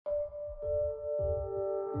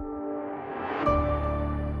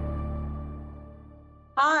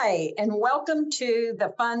Hi, and welcome to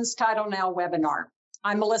the Fund's Title Now webinar.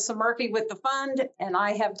 I'm Melissa Murphy with the Fund, and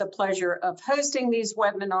I have the pleasure of hosting these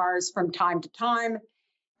webinars from time to time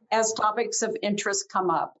as topics of interest come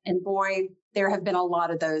up. And boy, there have been a lot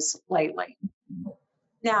of those lately.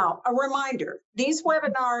 Now, a reminder, these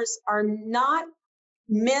webinars are not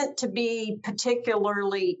meant to be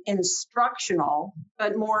particularly instructional,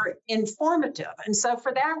 but more informative. And so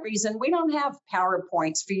for that reason, we don't have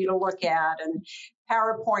PowerPoints for you to look at and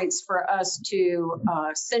PowerPoints for us to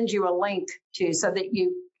send you a link to so that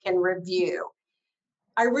you can review.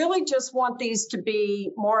 I really just want these to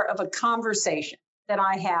be more of a conversation that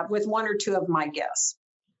I have with one or two of my guests.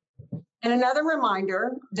 And another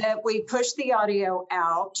reminder that we push the audio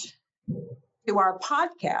out to our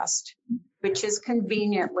podcast, which is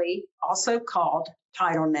conveniently also called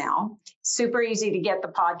Title Now. Super easy to get the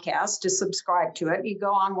podcast, to subscribe to it. You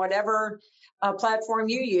go on whatever platform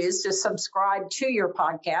you use to subscribe to your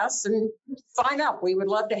podcast and sign up. We would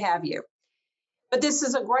love to have you. But this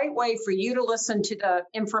is a great way for you to listen to the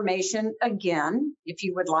information again, if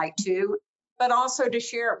you would like to, but also to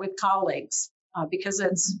share it with colleagues because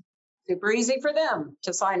it's super easy for them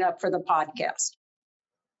to sign up for the podcast.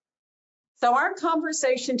 So our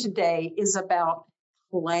conversation today is about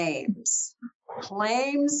claims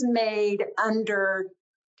made under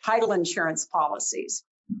title insurance policies.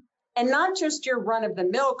 And not just your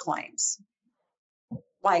run-of-the-mill claims,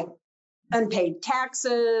 like unpaid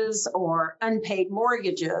taxes or unpaid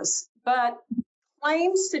mortgages, but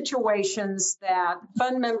claim situations that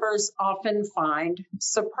fund members often find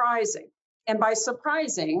surprising. And by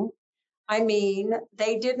surprising, I mean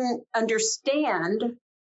they didn't understand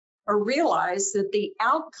or realize that the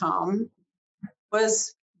outcome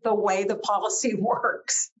was the way the policy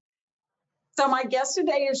works. So my guest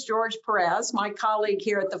today is George Perez, my colleague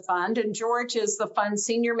here at the Fund, and George is the Fund's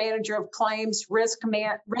Senior Manager of Claims, Risk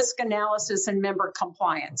Analysis, and Member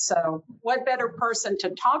Compliance. So what better person to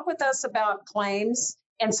talk with us about claims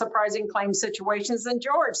and surprising claim situations than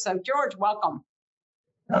George? So George, welcome.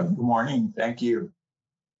 Good morning. Thank you.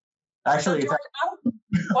 Actually, so George,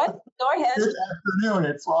 what? Go ahead. Good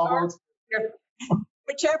afternoon. It's 12.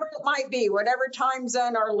 Whichever it might be, whatever time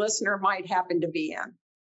zone our listener might happen to be in.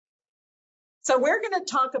 So we're going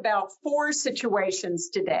to talk about 4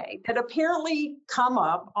 situations today that apparently come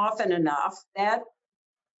up often enough that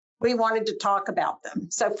we wanted to talk about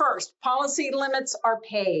them. So first, policy limits are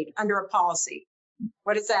paid under a policy.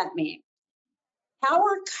 What does that mean? How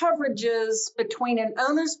are coverages between an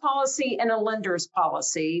owner's policy and a lender's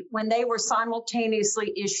policy when they were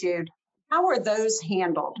simultaneously issued? How are those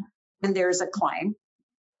handled when there's a claim?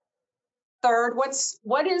 Third,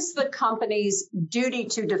 what is the company's duty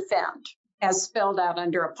to defend as spelled out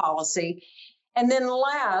under a policy? And then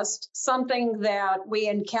last, something that we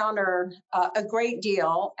encounter a great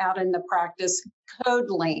deal out in the practice, code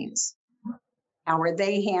liens. How are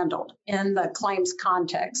they handled in the claims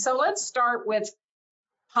context? So let's start with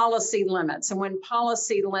policy limits and when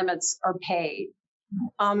policy limits are paid.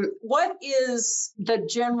 What is the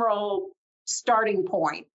general starting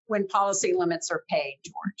point when policy limits are paid,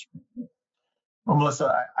 George? Well,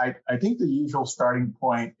 Melissa, I think the usual starting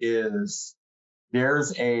point is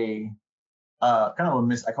there's a kind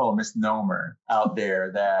of I call a misnomer out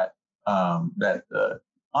there that that the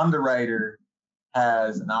underwriter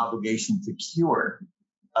has an obligation to cure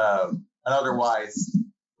an otherwise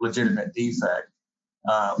legitimate defect.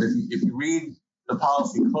 If you read the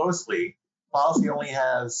policy closely, policy only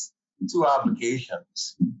has 2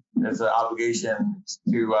 obligations. There's an obligation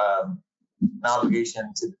to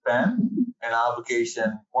defend, and an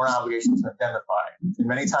obligation to indemnify, and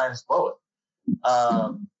many times both.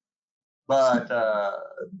 But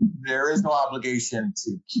there is no obligation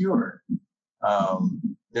to cure.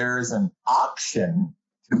 There is an option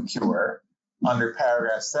to cure under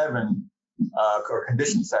paragraph 7 or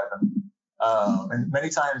condition 7. And many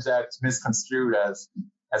times that's misconstrued as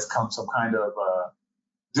some kind of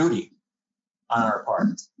duty on our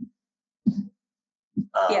part.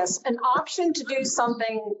 Yes, an option to do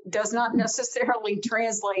something does not necessarily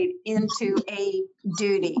translate into a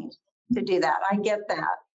duty to do that. I get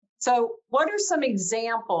that. So what are some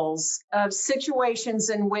examples of situations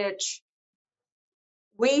in which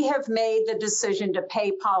we have made the decision to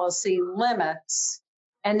pay policy limits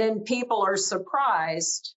and then people are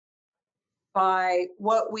surprised by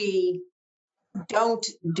what we don't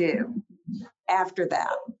do after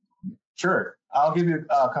that? Sure. I'll give you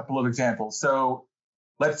a couple of examples. So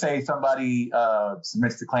let's say somebody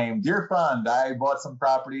submits the claim, "Dear Fund, I bought some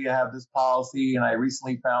property, I have this policy, and I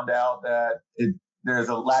recently found out that there's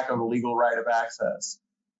a lack of a legal right of access."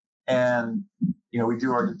 And we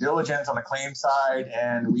do our due diligence on the claim side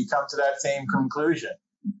and we come to that same conclusion.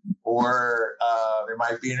 Or there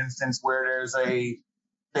might be an instance where there's a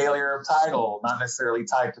failure of title, not necessarily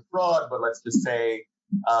tied to fraud, but let's just say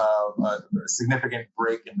a significant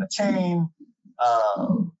break in the chain,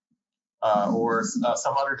 or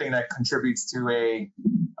some other thing that contributes to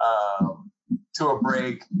a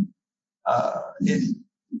break.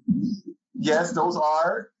 Yes, those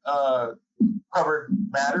are covered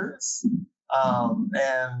matters,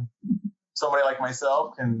 and somebody like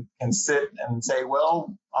myself can sit and say,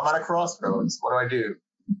 well, I'm at a crossroads. What do?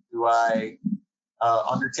 Do I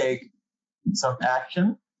undertake some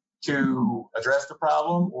action to address the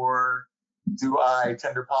problem, or do I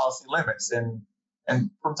tender policy limits? And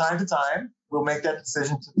from time to time, we'll make that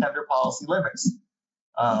decision to tender policy limits.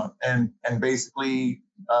 And basically,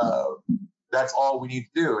 that's all we need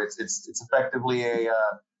to do. It's effectively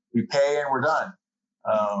we pay and we're done.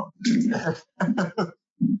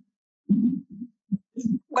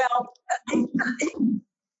 Well,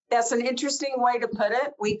 that's an interesting way to put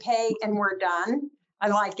it. We pay and we're done. I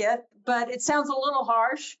like it, but it sounds a little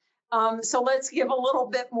harsh. So let's give a little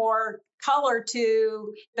bit more color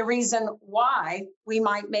to the reason why we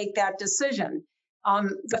might make that decision.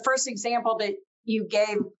 The first example that you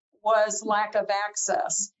gave was lack of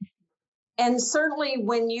access. And certainly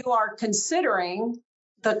when you are considering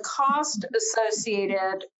the cost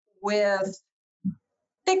associated with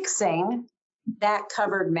fixing that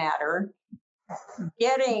covered matter,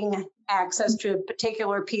 getting access to a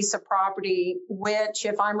particular piece of property, which,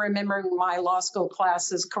 if I'm remembering my law school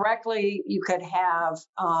classes correctly, you could have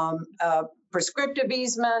a prescriptive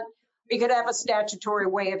easement, you could have a statutory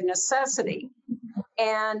way of necessity.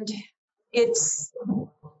 And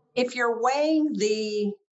if you're weighing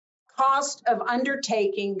the cost of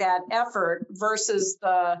undertaking that effort versus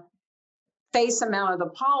the face amount of the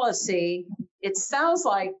policy, it sounds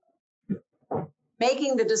like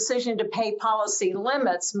making the decision to pay policy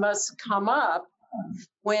limits must come up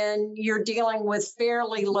when you're dealing with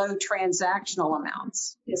fairly low transactional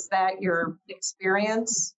amounts. Is that your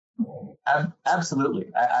experience?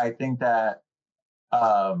 Absolutely. I think that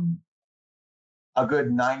a good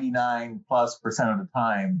 99+% of the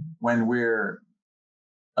time when we're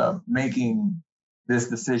making this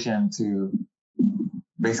decision to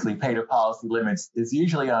basically pay the policy limits is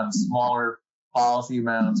usually on smaller policy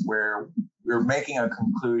amounts where we're making a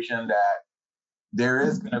conclusion that there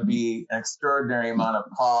is going to be an extraordinary amount of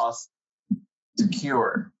cost to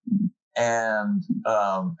cure, and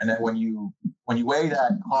that when you weigh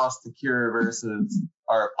that cost to cure versus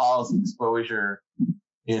our policy exposure,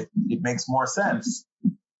 it makes more sense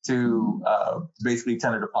to basically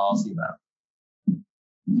tender the policy amount.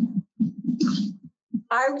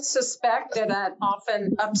 I would suspect that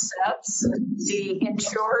often upsets the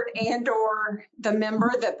insured and or the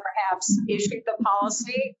member that perhaps issued the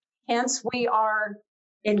policy. Hence, we are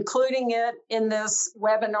including it in this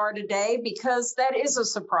webinar today because that is a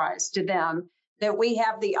surprise to them that we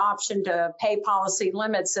have the option to pay policy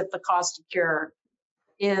limits if the cost to cure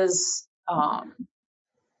is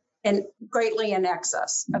greatly in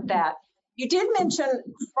excess of that. You did mention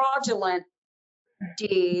fraudulent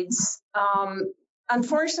deeds.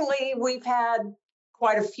 Unfortunately, we've had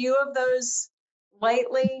quite a few of those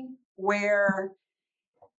lately where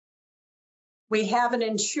we have an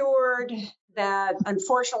insured that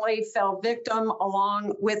unfortunately fell victim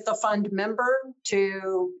along with the fund member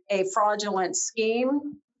to a fraudulent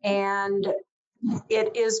scheme. And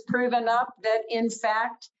it is proven up that, in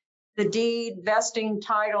fact, the deed vesting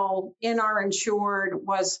title in our insured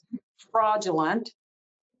was fraudulent.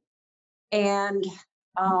 And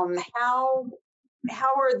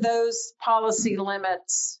how are those policy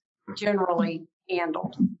limits generally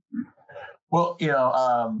handled? Well,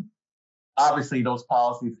 obviously those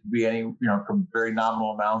policies could be any, from very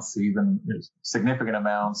nominal amounts to even significant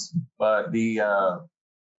amounts. But the,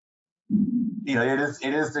 it is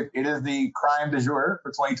the crime du jour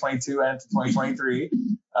for 2022 and 2023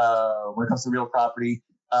 when it comes to real property.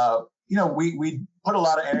 We put a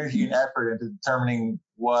lot of energy and effort into determining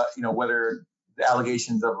whether the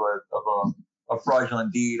allegations of a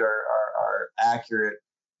fraudulent deed are accurate,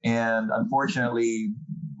 and unfortunately,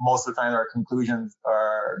 most of the time our conclusions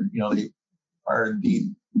are they are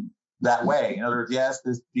indeed that way. In other words, yes,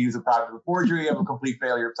 this deed is a product of a forgery, of a complete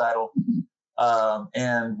failure of title,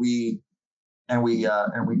 and we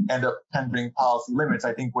end up tendering policy limits.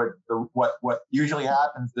 I think what usually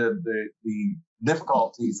happens, the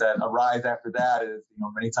difficulties that arise after that is,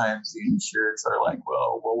 many times the insureds are like,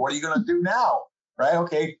 well, what are you going to do now? Right?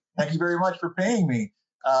 Okay, thank you very much for paying me.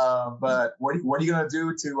 But what are you going to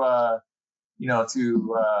do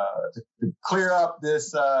to clear up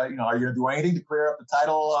this, are you going to do anything to clear up the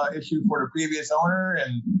title issue for the previous owner?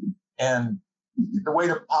 And the way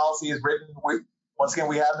the policy is written, once again,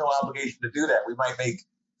 we have no obligation to do that. We might make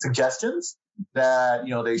suggestions that,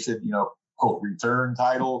 they should, quote, return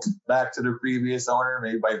title back to the previous owner,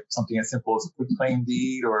 maybe by something as simple as a quick claim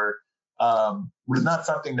deed, or it's not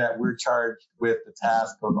something that we're charged with the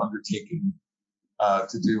task of undertaking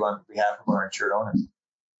to do on behalf of our insured owners.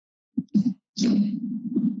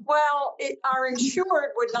 Well, our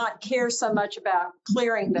insured would not care so much about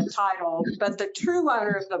clearing the title, but the true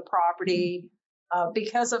owner of the property,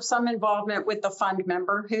 because of some involvement with the fund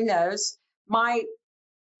member, who knows, might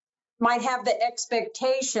have the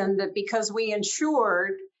expectation that because we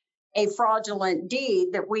insured a fraudulent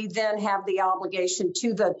deed, that we then have the obligation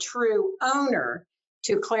to the true owner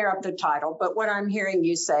to clear up the title. But what I'm hearing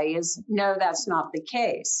you say is, no, that's not the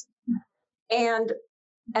case. And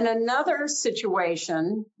another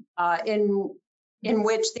situation in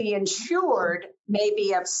which the insured may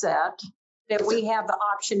be upset that we have the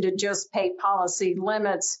option to just pay policy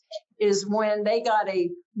limits is when they got a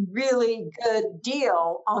really good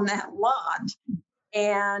deal on that lot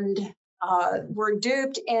and were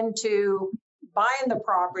duped into buying the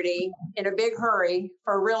property in a big hurry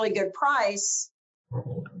for a really good price,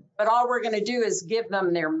 but all we're going to do is give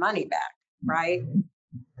them their money back, right?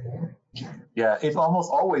 Yeah, it's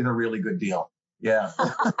almost always a really good deal. Yeah.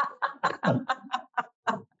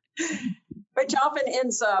 Which often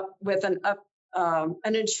ends up with an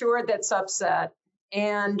insured that's upset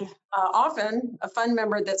and often a fund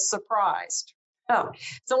member that's surprised.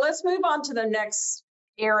 So let's move on to the next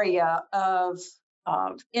area of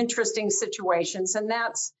interesting situations, and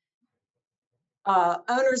that's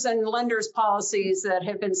owners and lenders policies that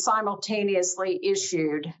have been simultaneously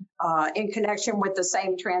issued in connection with the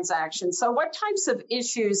same transaction. So what types of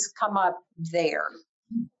issues come up there?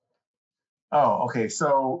 Oh, okay.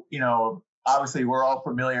 So, obviously we're all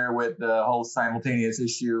familiar with the whole simultaneous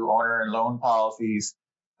issue owner and loan policies.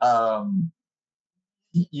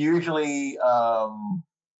 Usually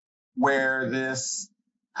where this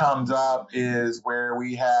comes up is where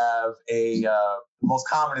we have the most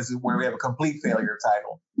common is where we have a complete failure of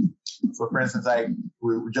title. So for instance,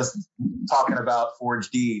 we were just talking about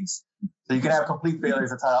forged deeds. So you can have complete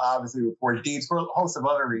failures of title, obviously, with forged deeds for a host of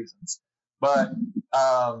other reasons. But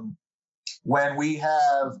when we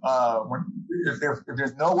have, if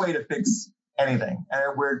there's no way to fix anything, and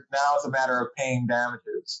now it's a matter of paying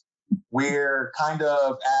damages, we're kind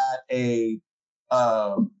of at an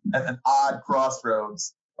odd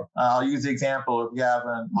crossroads. I'll use the example: if you have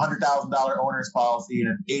a $100,000 owner's policy and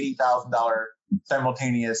an $80,000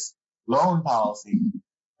 simultaneous loan policy,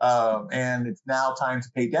 and it's now time to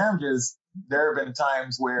pay damages, there have been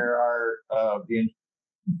times where the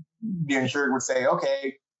insured would say,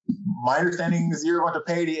 "Okay, my understanding is you're going to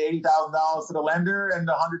pay the $80,000 to the lender and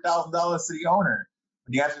the $100,000 to the owner."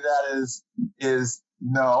 But the answer to that is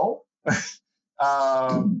no.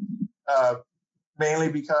 Mainly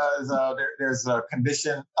because there's a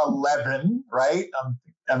condition 11, right?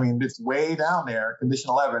 It's way down there,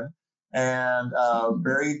 condition 11, and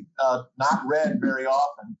very not read very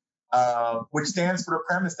often, which stands for the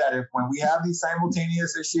premise that when we have these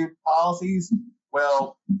simultaneous issued policies,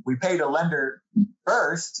 well, we pay the lender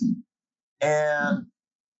first, and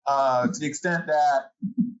to the extent that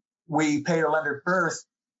we pay the lender first,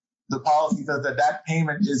 the policy says that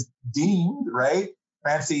payment is deemed, right?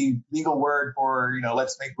 Fancy legal word for,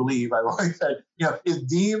 let's make believe, I've always said, is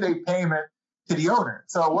deemed a payment to the owner.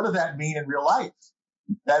 So what does that mean in real life?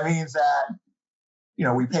 That means that,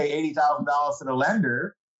 we pay $80,000 to the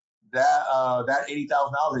lender, that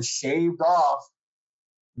 $80,000 is shaved off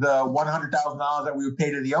the $100,000 that we would pay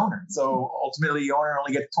to the owner. So ultimately the owner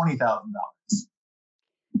only gets $20,000.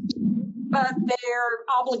 But their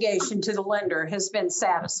obligation to the lender has been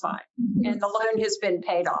satisfied and the loan has been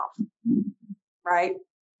paid off, right?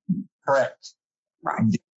 Correct.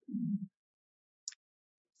 Right.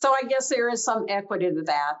 So I guess there is some equity to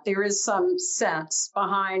that. There is some sense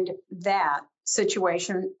behind that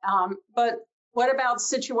situation. But what about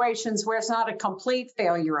situations where it's not a complete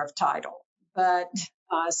failure of title, but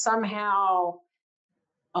somehow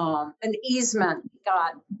an easement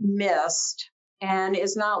got missed and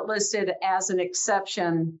is not listed as an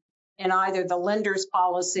exception in either the lender's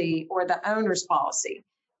policy or the owner's policy?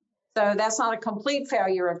 So that's not a complete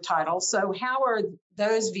failure of title. So how are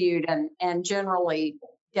those viewed and generally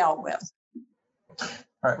dealt with? All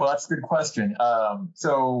right. Well, that's a good question.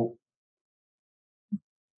 So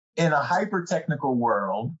in a hyper-technical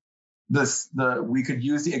world, we could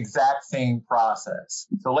use the exact same process.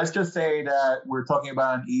 So let's just say that we're talking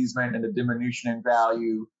about an easement and the diminution in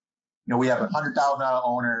value. We have a $100,000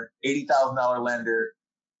 owner, $80,000 lender,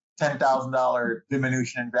 $10,000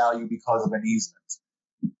 diminution in value because of an easement.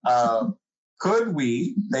 Could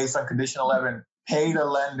we, based on condition 11, pay the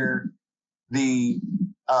lender the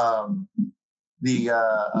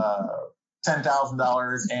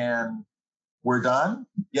 $10,000 and we're done?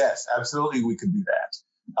 Yes, absolutely, we could do that.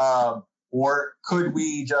 Or could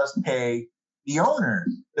we just pay the owner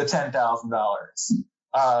the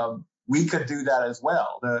 $10,000? We could do that as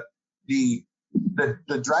well. The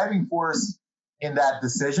driving force in that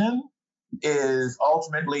decision is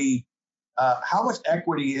ultimately how much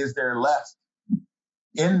equity is there left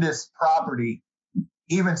in this property,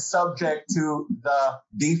 even subject to the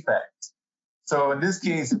defect. So in this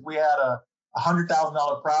case, if we had a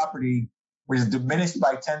 $100,000 property which is diminished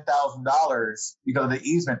by $10,000 because of the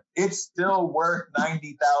easement, it's still worth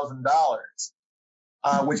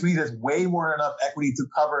 $90,000, which means there's way more than enough equity to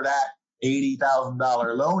cover that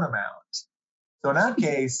 $80,000 loan amount. So in that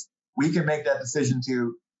case, we can make that decision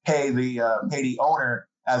to pay the owner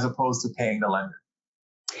as opposed to paying the lender.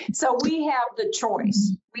 So we have the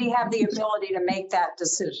choice. We have the ability to make that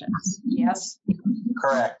decision. Yes?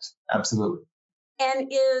 Correct. Absolutely. And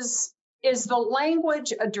is the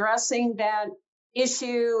language addressing that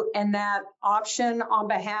issue and that option on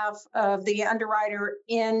behalf of the underwriter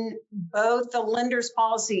in both the lender's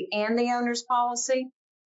policy and the owner's policy?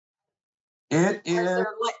 It is.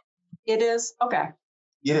 It is? Okay.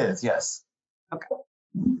 It is, yes. Okay.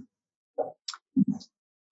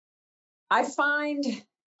 I find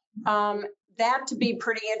that to be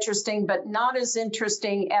pretty interesting, but not as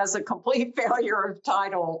interesting as a complete failure of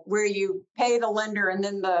title where you pay the lender and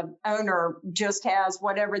then the owner just has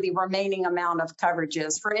whatever the remaining amount of coverage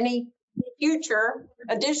is for any future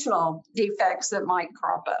additional defects that might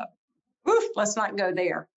crop up. Oof, let's not go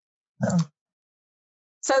there. No.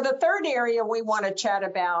 So the third area we want to chat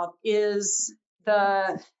about is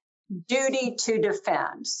the duty to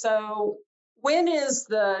defend. So when is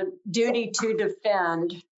the duty to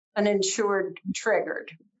defend an insured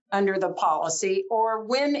triggered under the policy? Or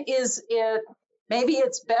when is it, maybe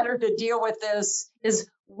it's better to deal with this, is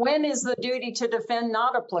when is the duty to defend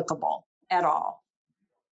not applicable at all?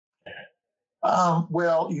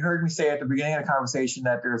 Well, you heard me say at the beginning of the conversation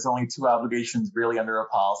that there's only two obligations really under a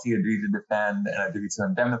policy, a duty to defend and a duty to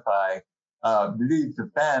indemnify. The duty to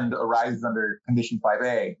defend arises under condition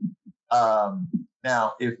 5A.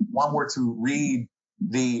 Now, if one were to read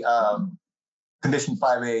the condition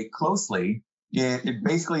 5A closely, it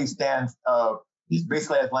basically stands, it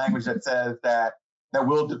basically has language that says that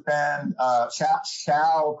will defend,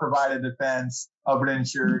 shall provide a defense of an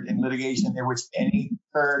insured in litigation in which any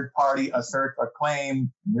third party asserts a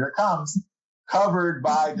claim, here it comes, covered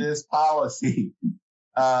by this policy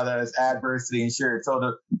that is adverse to the insured.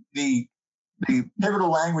 So the pivotal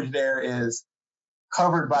language there is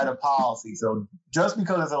covered by the policy. So just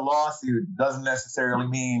because there's a lawsuit doesn't necessarily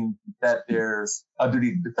mean that there's a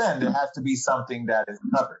duty to defend. It has to be something that is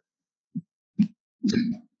covered.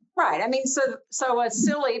 Right. I mean, so a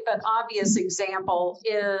silly but obvious example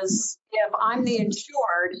is if I'm the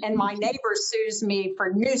insured and my neighbor sues me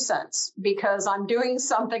for nuisance because I'm doing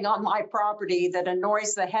something on my property that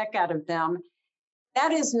annoys the heck out of them,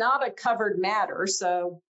 that is not a covered matter.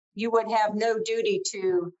 So you would have no duty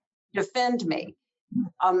to defend me.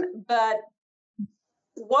 But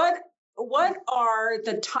what are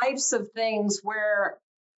the types of things where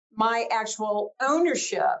my actual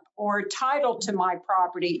ownership or title to my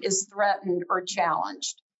property is threatened or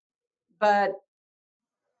challenged, but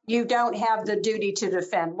you don't have the duty to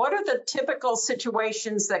defend? What are the typical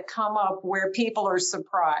situations that come up where people are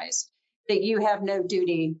surprised that you have no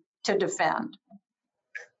duty to defend?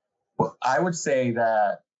 Well, I would say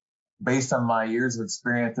that based on my years of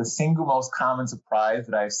experience, the single most common surprise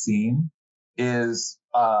that I've seen is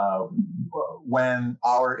when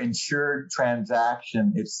our insured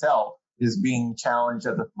transaction itself is being challenged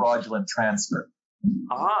as a fraudulent transfer.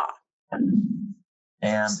 And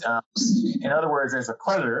in other words, there's a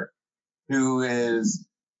creditor who is,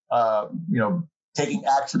 taking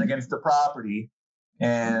action against the property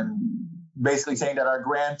and basically saying that our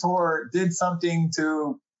grantor did something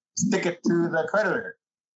to stick it to the creditor.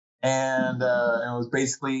 And it was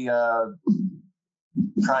basically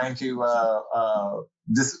trying to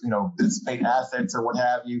dissipate assets or what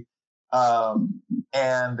have you.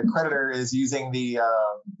 And the creditor is using the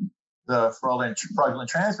Fraudulent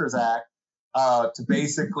Transfers Act to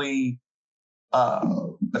basically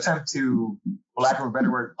attempt to, for lack of a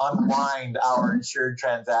better word, unwind our insured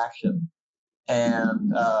transaction.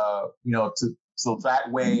 and so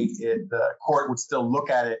that way the court would still look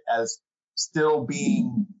at it as still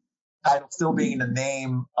being in the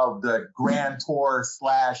name of the grantor /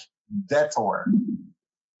 debtor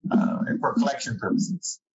for collection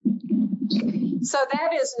purposes. So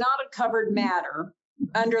that is not a covered matter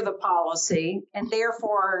under the policy, and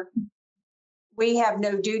therefore we have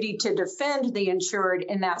no duty to defend the insured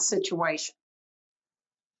in that situation.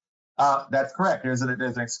 That's correct. There's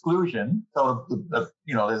an exclusion. So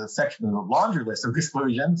there's a section of the laundry list of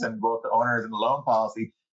exclusions in both the owners and the loan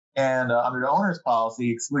policy. And under the owner's policy,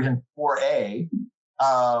 exclusion 4A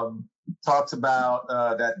talks about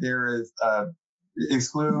that there is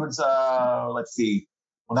excludes will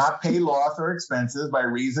not pay loss or expenses by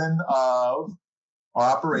reason of or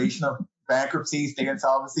operation of bankruptcy, state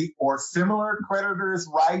insolvency, or similar creditors'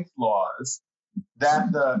 rights laws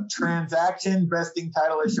that the transaction, vesting,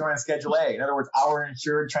 title, issuance, Schedule A, in other words, our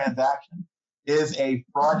insured transaction, is a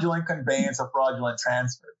fraudulent conveyance or fraudulent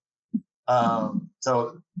transfer.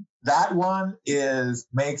 So that one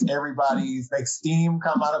makes steam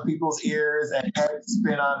come out of people's ears and heads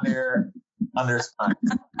spin on their spines.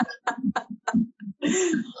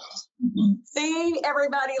 See,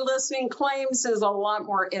 everybody listening, claims is a lot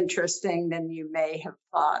more interesting than you may have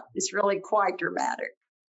thought. It's really quite dramatic.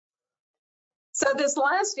 So this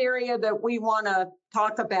last area that we want to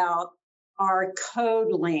talk about are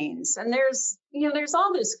code liens. And there's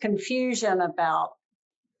all this confusion about,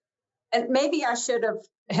 and maybe I should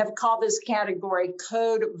have called this category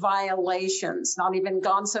code violations, not even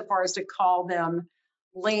gone so far as to call them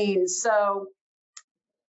liens. So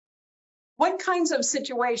what kinds of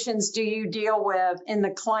situations do you deal with in the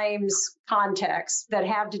claims context that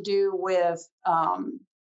have to do with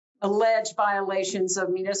alleged violations of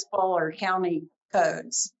municipal or county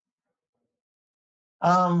codes?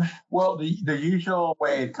 Well, the usual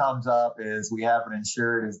way it comes up is we have an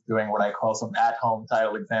insured is doing what I call some at-home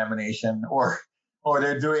title examination, or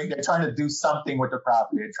they're trying to do something with the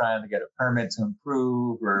property. They're trying to get a permit to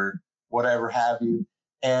improve or whatever have you.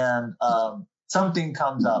 And something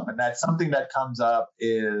comes up, and that something that comes up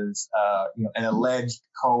is an alleged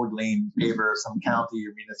code lien in favor of some county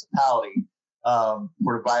or municipality for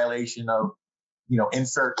the violation of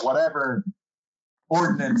insert whatever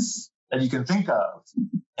ordinance that you can think of,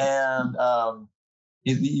 and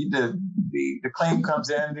the claim comes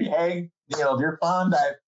in. Hey, dear fund,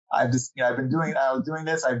 I was doing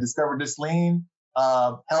this. I've discovered this lien.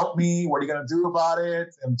 Help me. What are you going to do about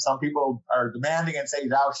it? And some people are demanding and say,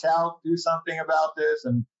 thou shalt do something about this.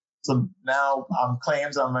 And so now I'm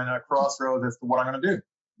in a crossroads as to what I'm going to do.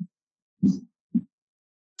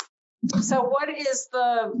 So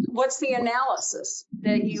what's the analysis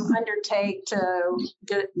that you undertake to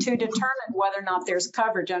determine whether or not there's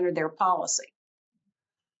coverage under their policy?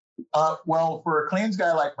 Well, for a claims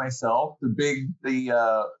guy like myself,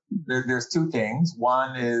 there's two things.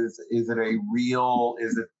 One is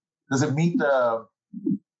does it meet the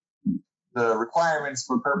requirements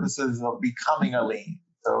for purposes of becoming a lien?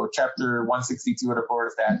 So Chapter 162 of the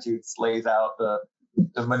Florida statutes lays out the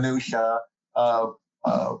minutia of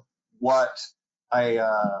what a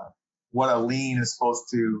lien is supposed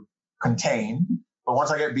to contain. But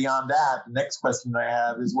once I get beyond that, the next question I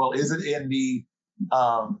have is, well, is it in the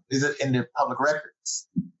public records?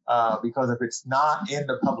 Because if it's not in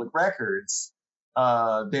the public records,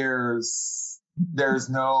 there's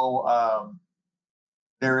not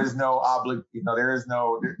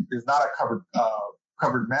a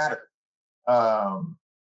covered matter.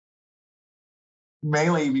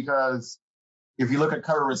 Mainly because if you look at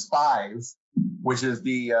cover risk 5, which is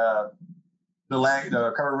the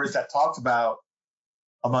cover risk that talks about,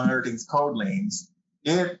 among other things, code liens,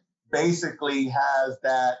 it basically has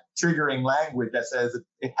that triggering language that says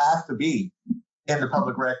it has to be in the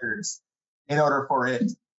public records in order for it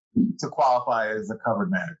to qualify as a covered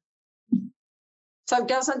matter. So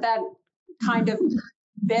doesn't that kind of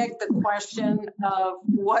beg the question of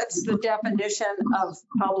what's the definition of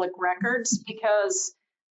public records? Because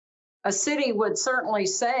a city would certainly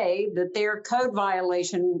say that their code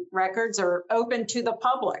violation records are open to the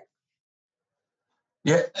public.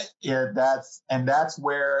 Yeah, that's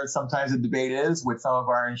where sometimes the debate is with some of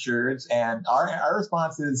our insureds, and our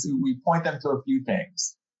response is we point them to a few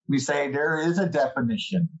things. We say there is a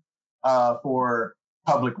definition for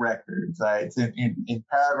public records. It's in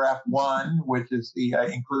paragraph 1, which is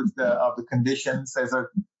includes the conditions. There's a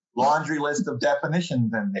laundry list of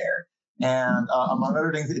definitions in there, and among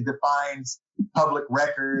other things, it defines public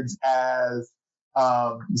records as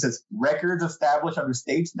it says records established under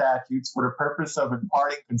state statutes for the purpose of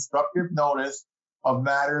imparting constructive notice of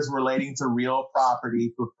matters relating to real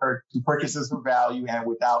property to purchases for value and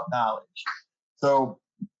without knowledge. So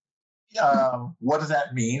what does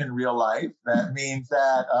that mean in real life? That means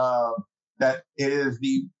that it is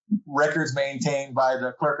the records maintained by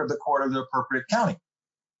the clerk of the court of the appropriate county.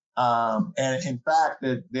 And in fact,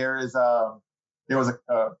 that there was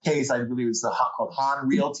a case, I believe it was called Han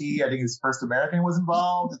Realty. I think his First American was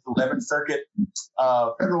involved. It's the 11th Circuit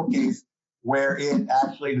federal case where it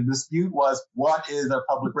actually, the dispute was, what is a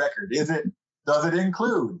public record? Does it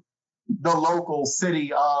include the local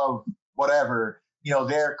city of whatever,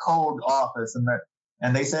 their code office?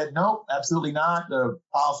 And they said, no, absolutely not. The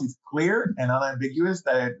policy is clear and unambiguous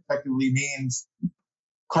that it effectively means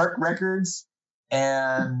clerk records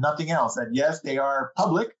and nothing else. And yes, they are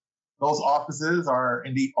public. Those offices are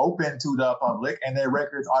indeed open to the public and their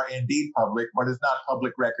records are indeed public, but it's not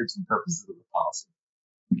public records for purposes of the policy.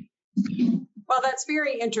 Well, that's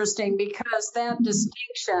very interesting because that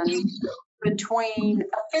distinction between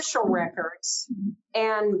official records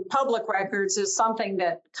and public records is something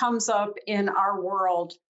that comes up in our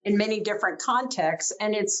world in many different contexts.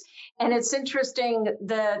 And it's interesting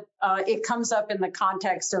that it comes up in the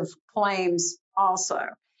context of claims also.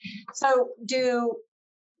 So do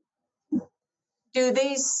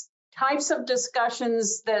these types of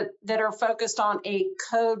discussions that are focused on a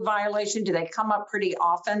code violation, do they come up pretty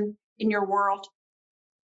often in your world?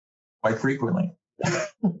 Quite frequently.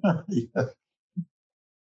 Yeah.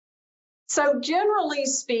 So generally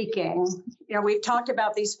speaking, we've talked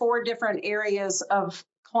about these 4 different areas of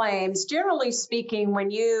claims. Generally speaking, when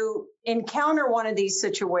you encounter one of these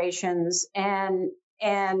situations and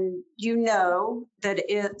you know that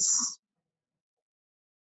it's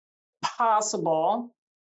possible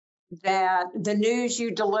that the news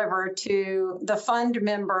you deliver to the fund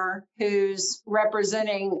member who's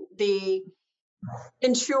representing the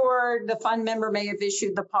insured, the fund member may have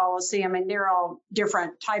issued the policy. I mean, they're all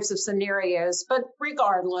different types of scenarios, but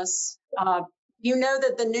regardless, you know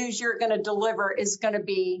that the news you're going to deliver is going to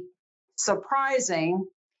be surprising.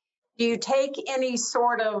 Do you take any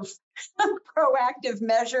sort of proactive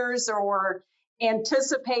measures or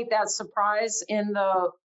anticipate that surprise in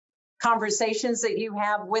the conversations that you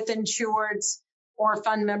have with insureds or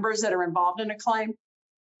fund members that are involved in a claim?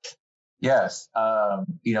 Yes. I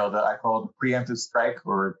call it preemptive strike,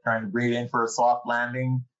 or trying to bring it in for a soft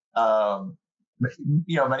landing.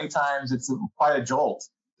 Many times it's quite a jolt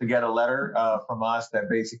to get a letter from us that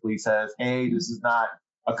basically says, hey, this is not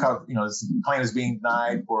a cover, this claim is being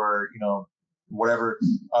denied for, whatever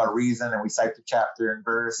reason, and we cite the chapter and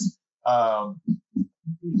verse.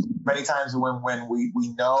 Many times when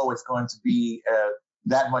we know it's going to be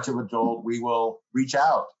that much of a jolt, we will reach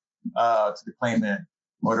out to the claimant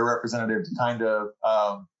or the representative to kind of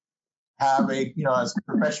have a, as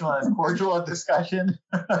professional and as cordial a discussion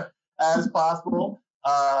as possible,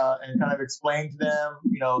 and kind of explain to them,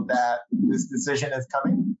 that this decision is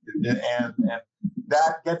coming, and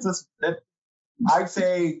that gets us, that I'd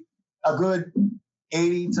say a good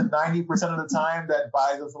 80 to 90% of the time, that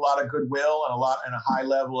buys us a lot of goodwill and a high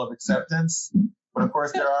level of acceptance. But of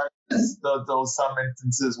course, there are those some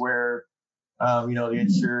instances where, the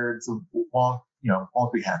insureds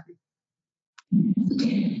won't be happy.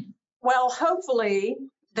 Well, hopefully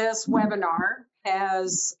this webinar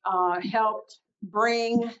has helped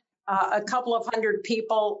bring a couple of hundred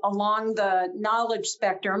people along the knowledge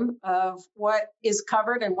spectrum of what is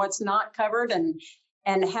covered and what's not covered,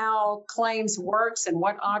 and how claims works and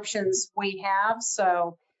what options we have.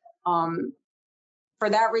 So for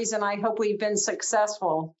that reason, I hope we've been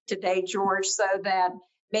successful today, George, so that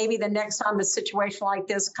maybe the next time a situation like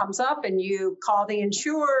this comes up and you call the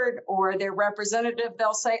insured or their representative,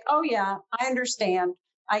 they'll say, oh yeah, I understand.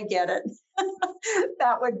 I get it.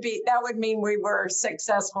 That would mean we were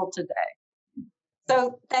successful today.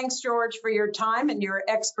 So thanks, George, for your time and your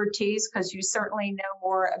expertise, because you certainly know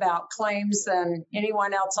more about claims than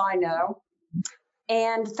anyone else I know.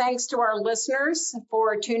 And thanks to our listeners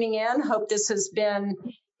for tuning in. Hope this has been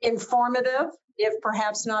informative, if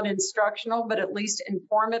perhaps not instructional, but at least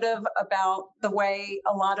informative about the way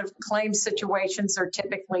a lot of claim situations are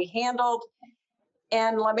typically handled.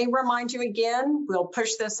 And let me remind you again, we'll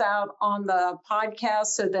push this out on the podcast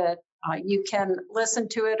so that you can listen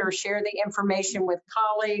to it or share the information with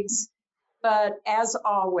colleagues. But as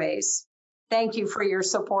always, thank you for your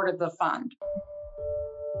support of the fund.